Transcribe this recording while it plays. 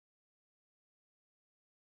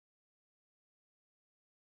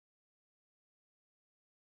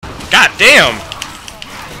God damn!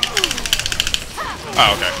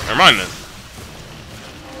 Oh, okay. Never mind then.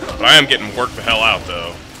 But I am getting worked the hell out,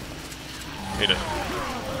 though. Need a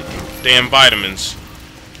damn vitamins.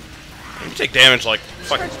 You take damage like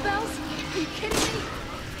fucking. Church bells? Are you kidding me?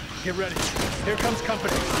 Get ready. Here comes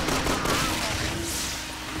company.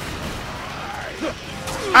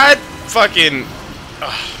 I fucking.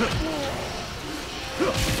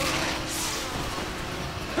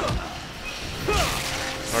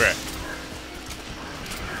 Okay.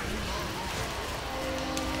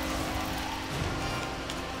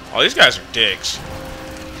 Oh, these guys are dicks.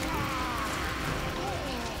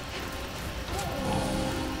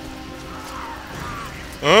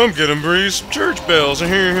 I'm getting breeze some church bells.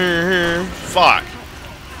 Here. Fuck.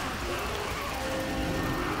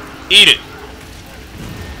 Eat it.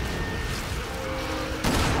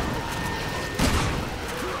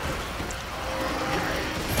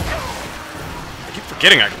 I keep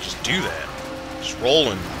forgetting I can just do that. Just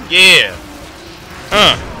rolling. Yeah.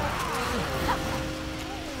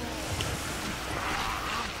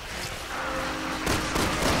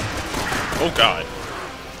 Oh god.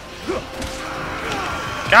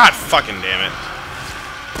 God fucking damn it.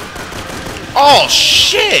 Oh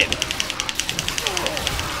shit!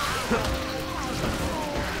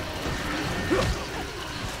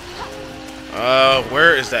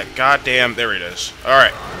 Where is that goddamn... There it is.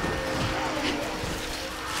 Alright.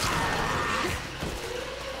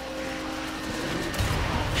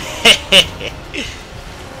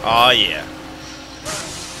 Oh yeah.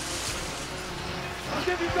 I'll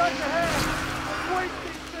give you guys a hand. Wait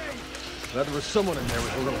these things. Glad there was someone in there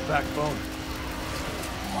with a little backbone.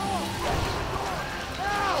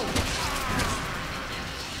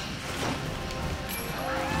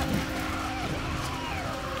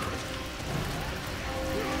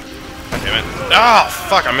 God damn it. Oh,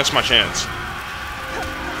 fuck, I missed my chance.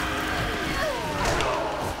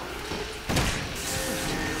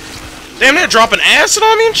 Damn, they're dropping acid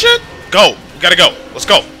on me and shit? Go. We gotta go. Let's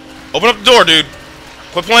go. Open up the door, dude.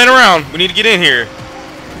 Quit playing around. We need to get in here.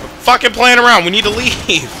 Quit fucking playing around. We need to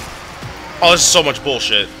leave. Oh, this is so much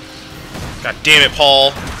bullshit. God damn it,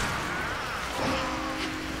 Paul.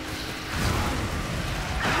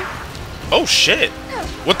 Oh, shit.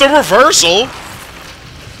 With the reversal.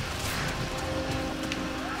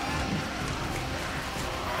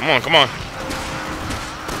 Come on, come on.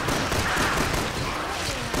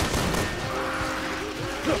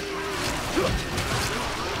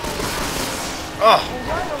 Oh.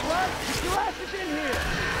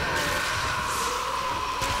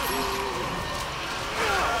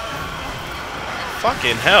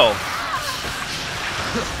 Fucking hell.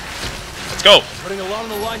 Let's go. Putting a lot on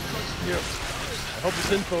the line for you. I hope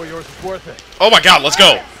this info of yours is worth it. Oh my god, let's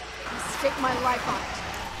go. Stake my life on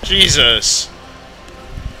it. Jesus.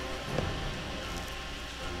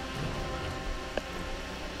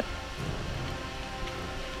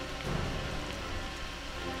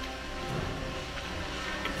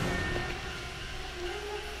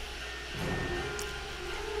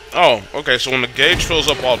 Oh, okay, so when the gauge fills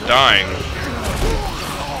up while dying,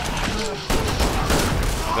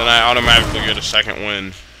 then I automatically get a second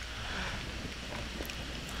wind.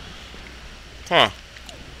 Huh.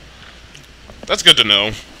 That's good to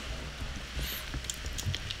know.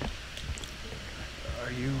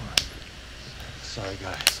 Are you... Sorry,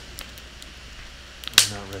 guys.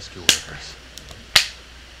 We're not rescue workers.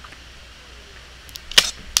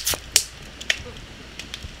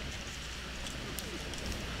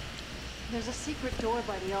 There's a secret door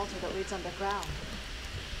by the altar that leads underground.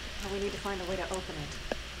 And we need to find a way to open it.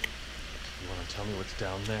 You want to tell me what's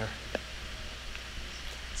down there?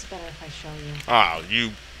 It's better if I show you. Ah,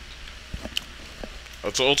 you...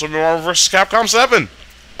 That's Ultimate Marvel vs. Capcom 7!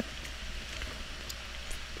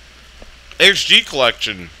 HD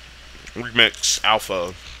Collection. Remix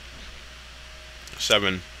Alpha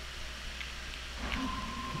 7.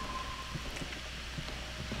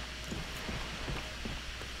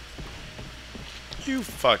 You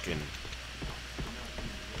fucking...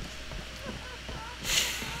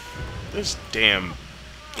 This damn...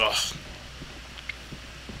 Ugh.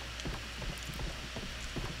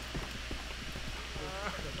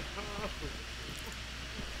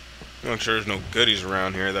 I'm sure there's no goodies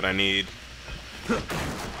around here that I need.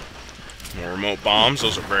 More remote bombs,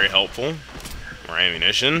 those are very helpful. More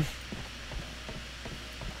ammunition.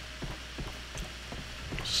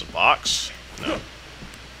 Is this a box? No.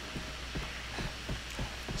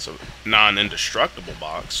 It's a non-indestructible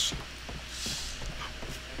box.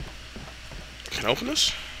 Can I open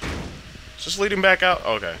this? Is this leading back out?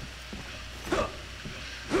 Okay.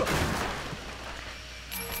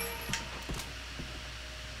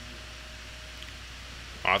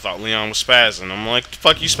 I thought Leon was spazzing. I'm like, the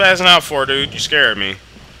fuck you spazzing out for, dude? You scared me.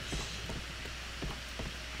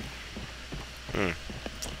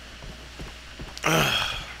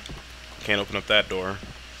 Can't open up that door.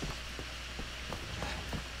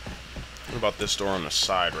 What about this door on the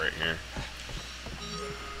side right here?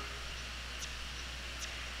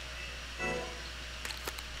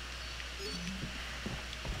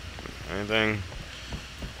 Anything?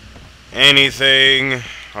 Anything?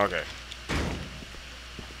 Okay.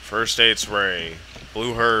 First aid spray.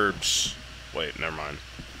 Blue herbs. Wait, never mind.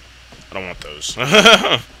 I don't want those.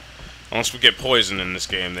 Unless we get poisoned in this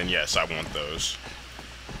game, then yes, I want those.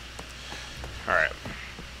 Alright.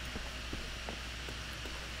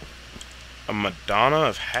 A Madonna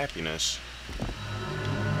of Happiness.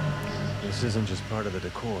 This isn't just part of the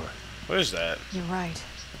decor. What is that? You're right.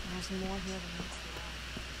 There's more here than meets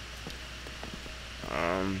the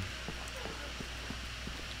eye.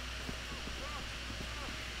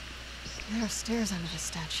 There are stairs under the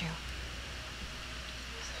statue.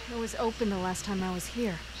 It was open the last time I was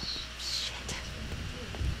here. Shit.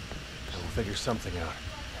 I will figure something out.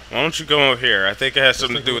 Why don't you go over here? I think it has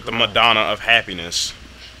something to do with the Madonna of Happiness.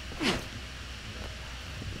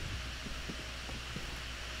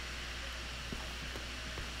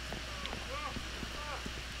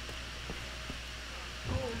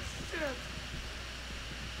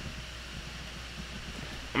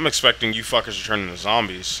 I'm expecting you fuckers to turn into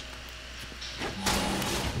zombies.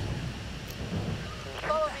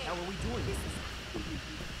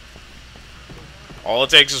 All it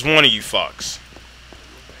takes is one of you fucks.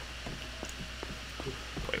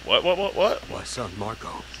 Wait, what? My son,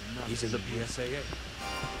 Marco. He's in the PSAA.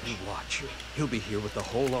 You watch. He'll be here with the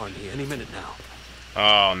whole army any minute now.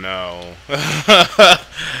 Oh, no.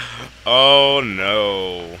 Oh,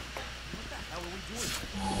 no.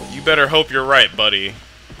 You better hope you're right, buddy.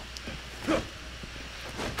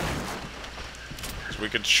 We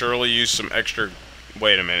could surely use some extra...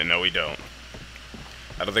 Wait a minute, no we don't.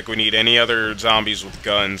 I don't think we need any other zombies with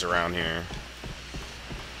guns around here.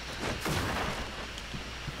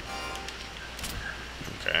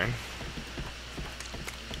 Okay.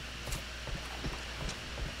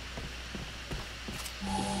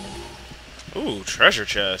 Ooh, treasure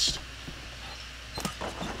chest.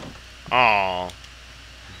 Aw.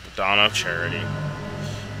 Madonna of Charity.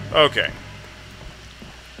 Okay.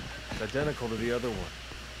 It's identical to the other one.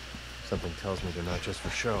 Something tells me they're not just for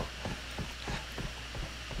show.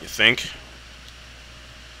 You think?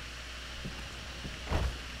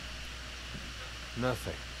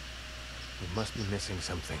 Nothing. We must be missing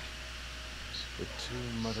something. The two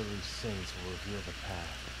motherly saints will reveal the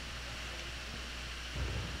path.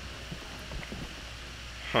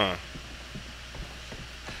 Huh.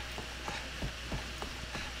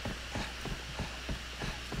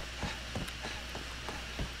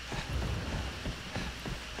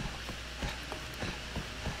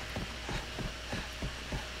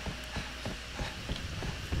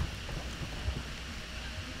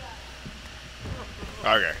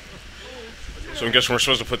 Okay. So I guess we're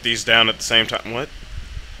supposed to put these down at the same time. What?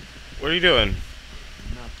 What are you doing?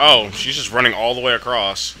 Oh, she's just running all the way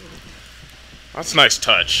across. That's a nice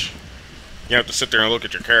touch. You don't have to sit there and look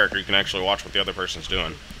at your character. You can actually watch what the other person's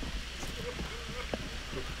doing.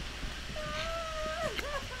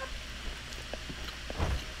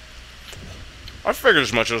 I figured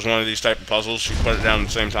as much as one of these type of puzzles. You put it down at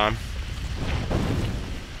the same time.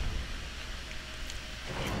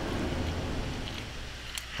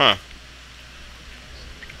 Huh.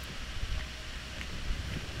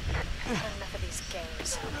 Enough of these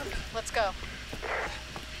games. Let's go.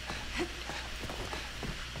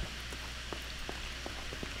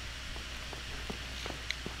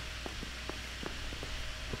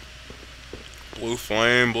 Blue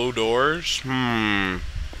flame, blue doors.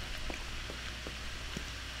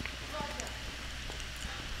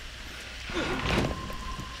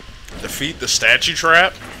 Defeat the statue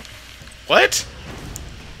trap? What?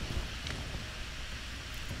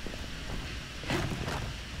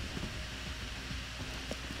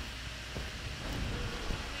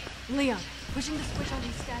 Leon, pushing the switch on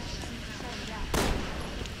these statues seems to shut them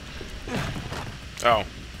down. Oh.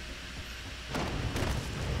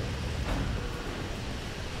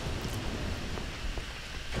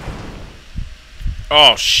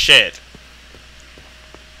 Oh, shit.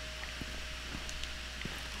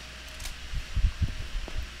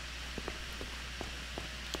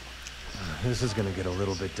 This is gonna get a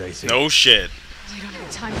little bit dicey. No shit. We don't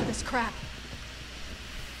have time for this crap.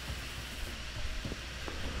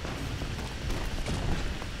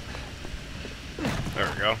 There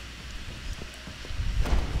we go.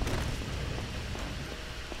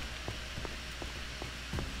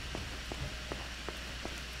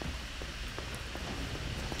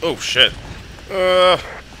 Oh, shit.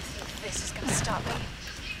 This is gonna stop me.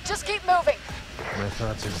 Just keep moving. My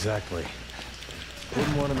thoughts exactly.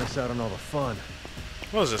 Wouldn't want to miss out on all the fun.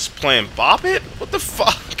 What is this, playing Bop It? What the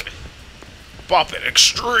fuck? Bop It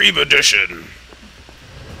Extreme Edition.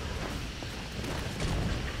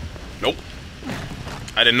 Nope.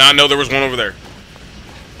 I did not know there was one over there.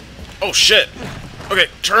 Oh, shit. Okay,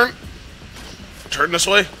 turn. Turn this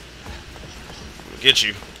way. I'm gonna get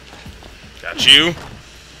you. Got you.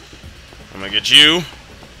 I'm gonna get you.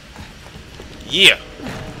 Yeah.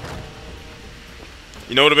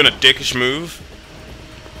 You know what would have been a dickish move?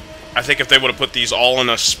 I think if they would have put these all in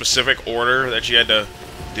a specific order that you had to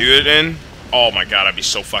do it in. Oh my god, I'd be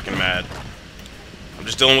so fucking mad. I'm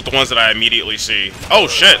just dealing with the ones that I immediately see. Oh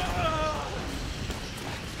shit.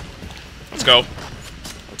 Let's go.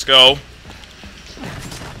 Let's go.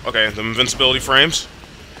 Okay, the invincibility frames.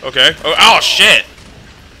 Okay. Oh shit.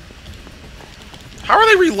 How are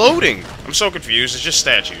they reloading? I'm so confused. It's just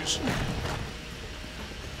statues.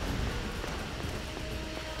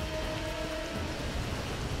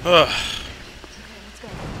 Ugh. Okay, let's go.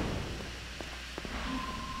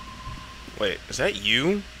 Wait, is that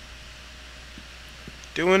you?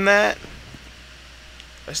 Doing that?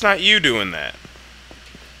 That's not you doing that.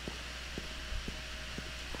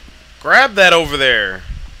 Grab that over there.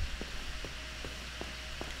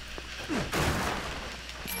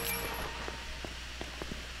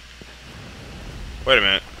 Wait a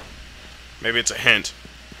minute. Maybe it's a hint.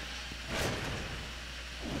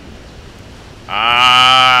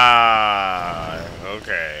 Ah,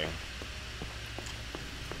 okay.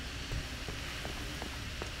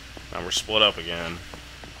 Now we're split up again.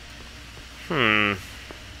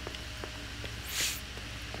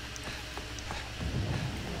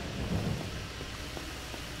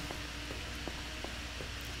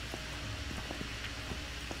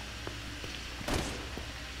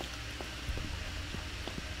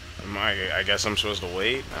 I guess I'm supposed to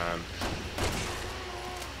wait.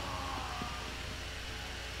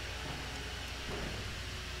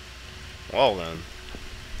 Well then.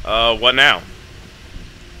 What now?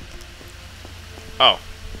 Oh.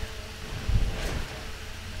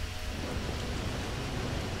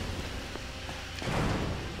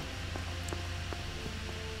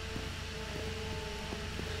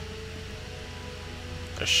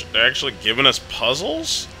 They're actually giving us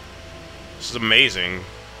puzzles? This is amazing.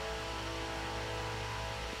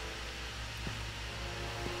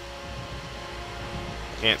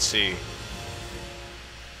 Can't see.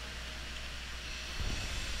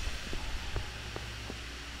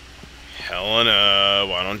 Helena,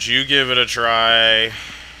 why don't you give it a try?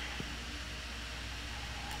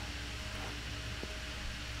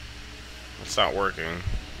 It's not working.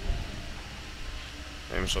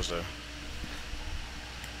 I'm supposed to...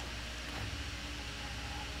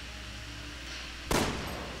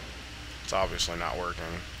 It's obviously not working.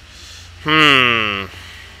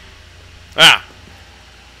 Ah!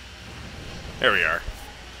 There we are.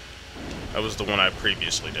 That was the one I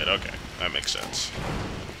previously did. Okay, that makes sense.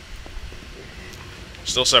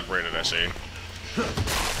 Still separated, I see.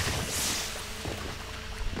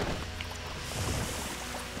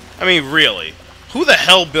 I mean, really. Who the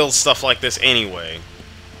hell builds stuff like this anyway?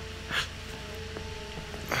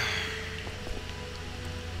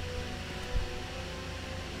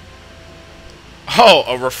 Oh,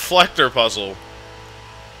 a reflector puzzle.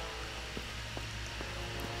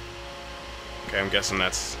 Okay, I'm guessing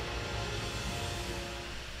that's...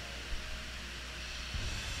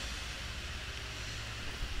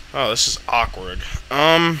 Oh, this is awkward.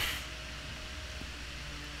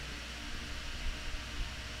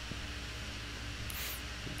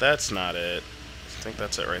 That's not it. I think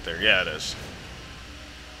that's it right there. Yeah, it is.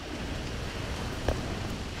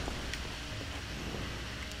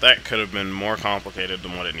 That could have been more complicated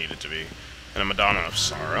than what it needed to be. And a Madonna of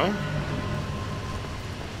Sorrow.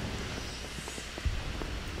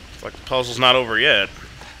 It's like the puzzle's not over yet.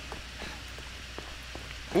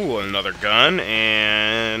 Ooh, another gun,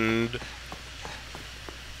 and...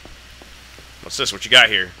 What's this? What you got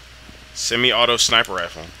here? Semi-auto sniper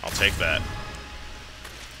rifle. I'll take that.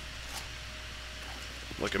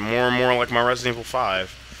 Looking more and more like my Resident Evil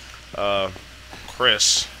 5.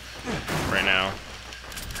 Chris. Right now.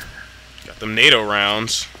 Got them NATO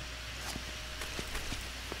rounds.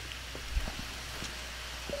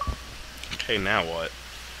 Okay, now what?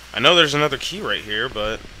 I know there's another key right here,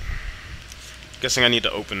 but... Guessing I need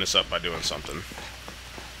to open this up by doing something.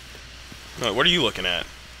 Oh, what are you looking at?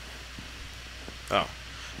 Oh.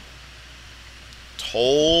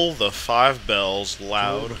 Toll the 5 bells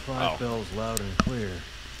loud. Toll the 5 bells loud and clear,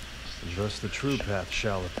 and thus the true path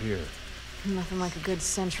shall appear. Nothing like a good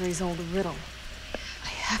centuries-old riddle. I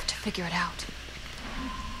have to figure it out.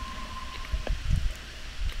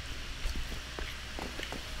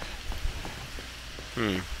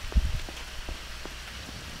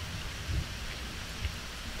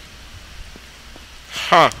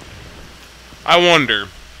 Huh. I wonder.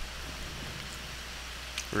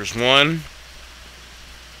 There's 1,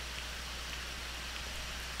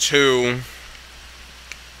 2,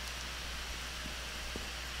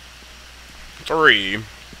 3.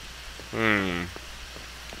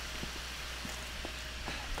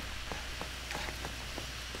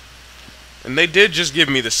 And they did just give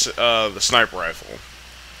me the sniper rifle.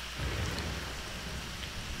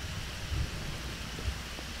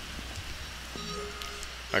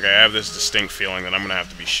 Okay, I have this distinct feeling that I'm gonna have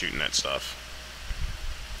to be shooting that stuff.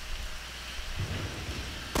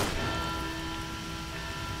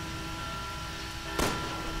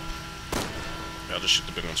 Yeah, I'll just shoot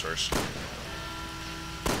the big ones first.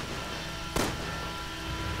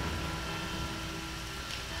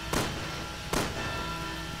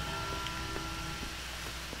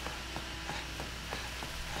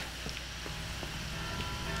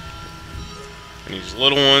 And these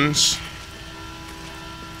little ones.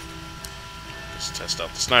 Let's test out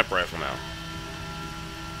the sniper rifle now.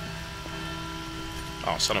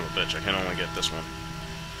 Oh, son of a bitch, I can only get this one.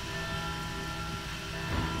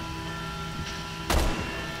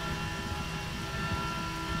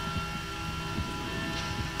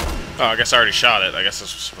 Oh, I guess I already shot it. I guess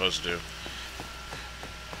that's what I'm supposed to do.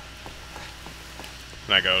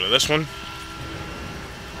 Can I go to this one?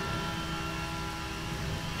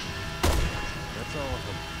 That's all of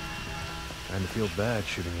them. Kinda feel bad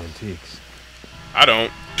shooting antiques. I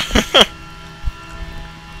don't.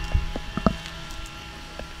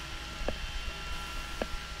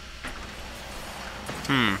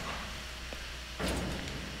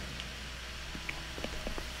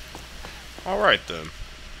 Alright then.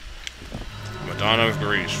 Madonna of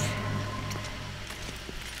Grief.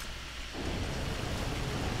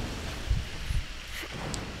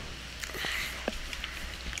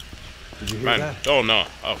 Did you hear Man, that? Madonna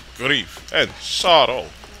of Grief and Sorrow.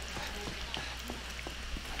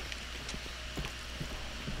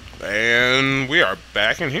 And we are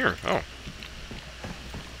back in here. Oh.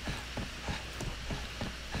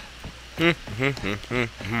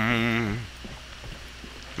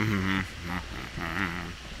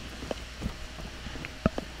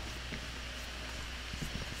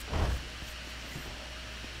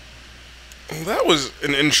 Well, that was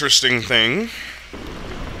an interesting thing.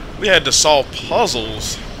 We had to solve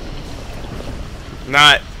puzzles.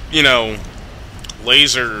 Not, you know,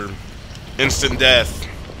 laser instant death.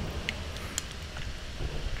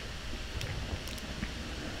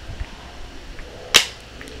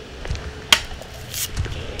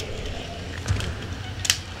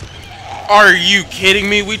 Are you kidding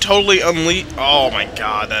me? We totally unleashed. Oh my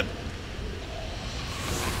god, that.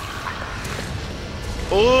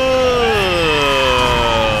 What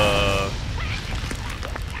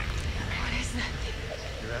is that?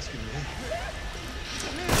 You're asking me?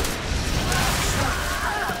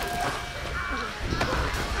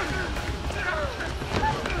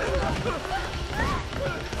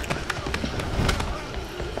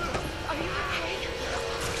 Are you okay?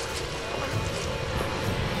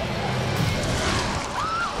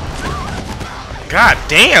 God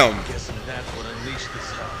damn! Guessing that's what unleashed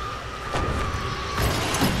this hell.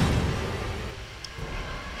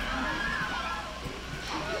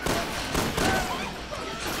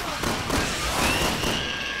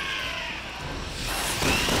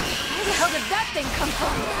 Where the hell did that thing come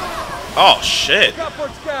from? Oh shit! Look out for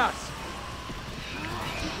its gas!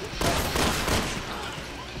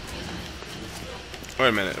 Wait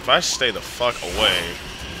a minute, if I stay the fuck away.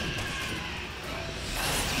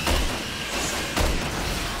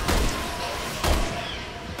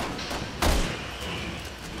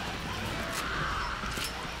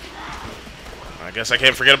 I guess I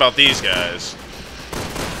can't forget about these guys.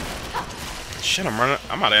 Shit, I'm out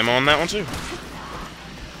of ammo on that one too.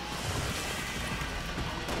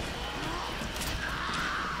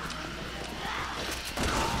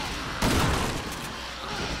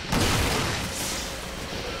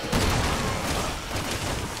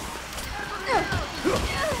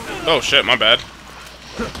 Oh shit, my bad.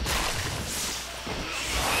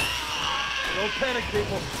 Don't panic,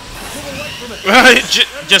 people. Move away from it.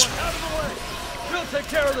 Just Out of the way. We'll take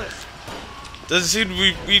care of this. doesn't seem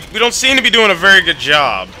we don't seem to be doing a very good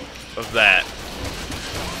job of that.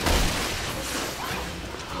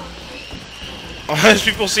 Unless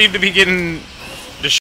people seem to be getting